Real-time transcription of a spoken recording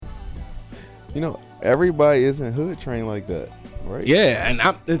Everybody isn't hood trained like that, right? Yeah, and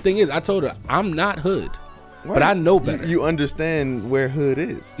the thing is, I told her I'm not hood, Right. but I know better. You understand where hood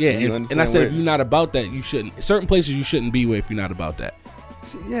is. Yeah, and I said if you're not about that, you shouldn't. Certain places you shouldn't be with if you're not about that.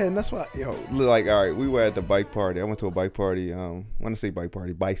 See, yeah, and that's why, like, all right, we were at the bike party. I went to a bike party. When I say bike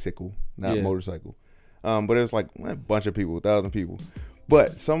party, bicycle, not motorcycle. But it was like a bunch of people, 1,000 people.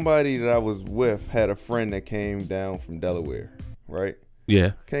 But somebody that I was with had a friend that came down from Delaware, right?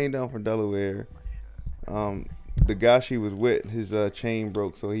 Yeah. Came down from Delaware. The guy she was with, his chain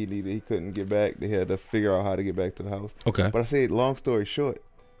broke, so he couldn't get back. They had to figure out how to get back to the house. Okay. But I said, long story short,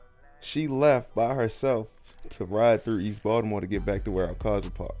 she left by herself to ride through East Baltimore to get back to where our cars were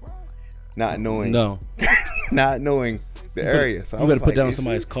parked, not knowing the area. So you better put down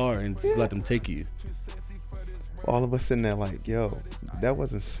somebody's car and just let them take you. All of us sitting there like, yo, that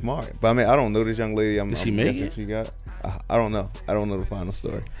wasn't smart. But I mean, I don't know this young lady. Did she make it? She got. I don't know. I don't know the final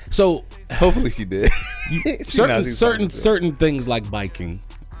story. So hopefully she did. certain things like biking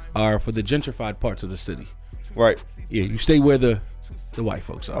are for the gentrified parts of the city. Right. Yeah, you stay where the white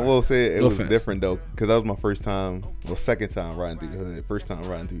folks are. I will say it was different though, because that was my first time, second time riding through the hood. First time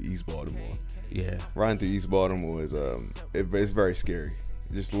riding through East Baltimore. Yeah. Riding through East Baltimore is it's very scary.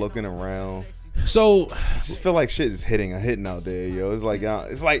 Just looking around. So I just feel like shit is hitting out there, yo. It's like I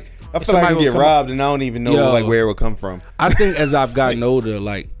feel like I can get robbed and I don't even know where it would come from. I think as I've gotten older,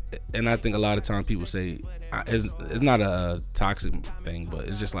 and I think a lot of times people say it's not a toxic thing, but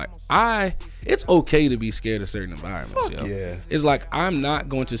it's just like it's okay to be scared of certain environments. Fuck yeah. It's like I'm not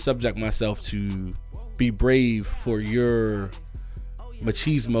going to subject myself to be brave for your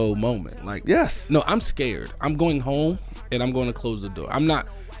machismo moment. Like, yes, no, I'm scared. I'm going home and I'm going to close the door. I'm not.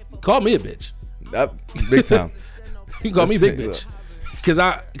 Call me a bitch. Big time. You can call me big bitch. Because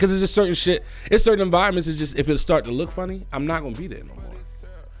it's just certain shit. It's certain environments. It's just if it start to look funny, I'm not gonna be there no more.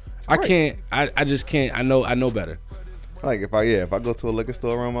 I can't. I just can't. I know better. Like if I go to a liquor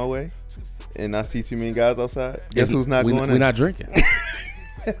store around my way, and I see too many guys outside, guess who's not going in? We're not drinking.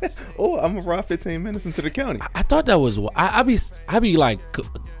 Oh, I'm gonna ride 15 minutes into the county. I thought that was. I be like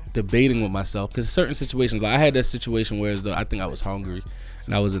debating with myself because certain situations. Like I had that situation where I think I was hungry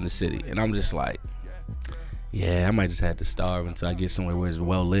and I was in the city, and I'm just like, yeah, I might just have to starve until I get somewhere where it's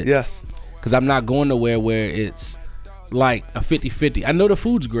well lit. Yes. Because I'm not going nowhere where it's like a 50-50. I know the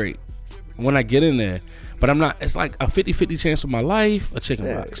food's great when I get in there, but I'm not. It's like a 50-50 chance of my life, a chicken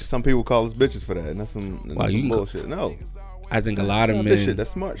box. Some people call us bitches for that, and that's some bullshit. No. I think a lot of men. That's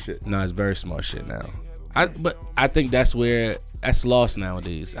smart shit. No, it's very smart shit now. But I think that's lost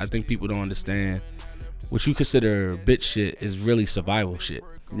nowadays. I think people don't understand what you consider bitch shit is really survival shit.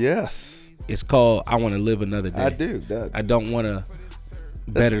 Yes. It's called I want to live another day. I do. I don't want to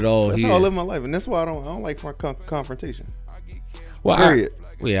bet it all that's here. That's how I live my life, and that's why I don't like confrontation. Well, period.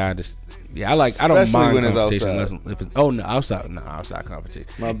 I don't mind confrontation unless if it's outside confrontation.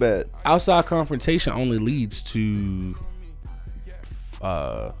 My bad. Outside confrontation only leads to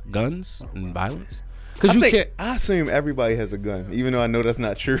guns and violence. Because I assume everybody has a gun, even though I know that's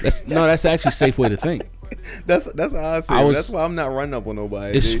not true. That's actually a safe way to think. That's how I assume. That's why I'm not running up on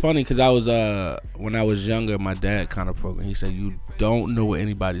nobody. It's funny because I was when I was younger, my dad kind of programmed. He said you don't know what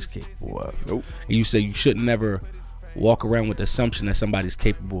anybody's capable of. Nope. And you say you should never walk around with the assumption that somebody's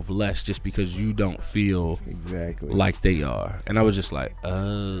capable of less just because you don't feel exactly like they are. And I was just like,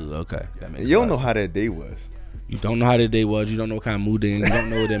 okay, that makes sense. You don't know how that day was. You don't know how their day was. You don't know what kind of mood they're in. You don't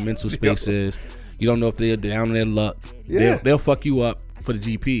know what their mental space is. You don't know if they're down on their luck. Yeah. They'll fuck you up for the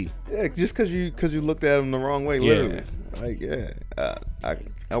GP. Yeah, just because you looked at them the wrong way, literally. Like,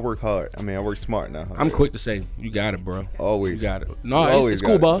 I work hard. I mean, I work smart now. I'm quick to say, you got it, bro. Always. You got it. No, it's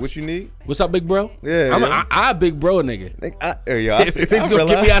cool, boss. What you need? What's up, big bro? Yeah. I big bro a nigga. If it's going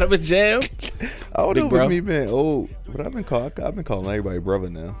to get me out of a jam. I don't know if it's me being old, but I've been calling everybody brother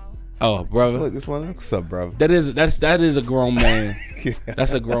now. Oh, brother. Look, this one. What's up, brother? That is a grown man.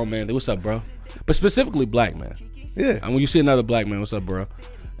 That's a grown man. What's up, bro? But specifically black man. Yeah. And when you see another black man, what's up, bro?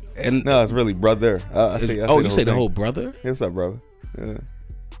 And no, it's really brother. You say the whole brother? Hey, what's up, brother? Yeah.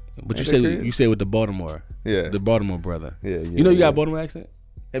 But you say with the Baltimore. Yeah. The Baltimore brother. Yeah. You know you got a Baltimore accent?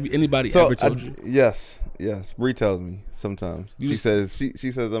 Have anybody ever told you? Yes. Bree tells me sometimes. She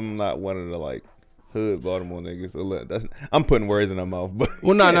says I'm not one of the like hood Baltimore niggas. I'm putting words in her mouth, but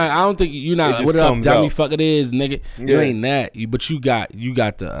well, no, I don't think you're not. What up, dummy? Fuck it is, nigga. Yeah. You ain't that. But you got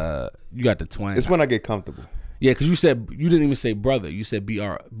the twang. It's when I get comfortable. Yeah, because you didn't even say brother. You said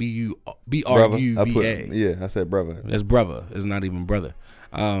B-R-U-V-A. Yeah, I said brother. That's brother. It's not even brother.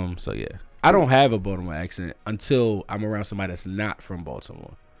 So yeah, I don't have a Baltimore accent until I'm around somebody that's not from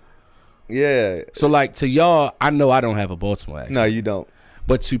Baltimore. Yeah. So like to y'all, I know I don't have a Baltimore accent. No, you don't.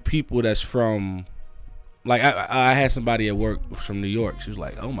 But to people that's from, like, I had somebody at work from New York. She was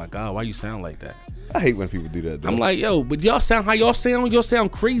like, "Oh my God, why you sound like that?" I hate when people do that, though. I'm like, yo, but y'all sound how y'all sound. Y'all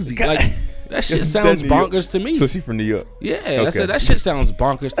sound crazy. Like, that shit sounds bonkers to me. So she from New York? Yeah, okay. I said that shit sounds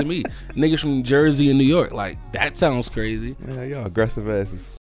bonkers to me. Niggas from Jersey and New York, like, that sounds crazy. Yeah, y'all aggressive asses.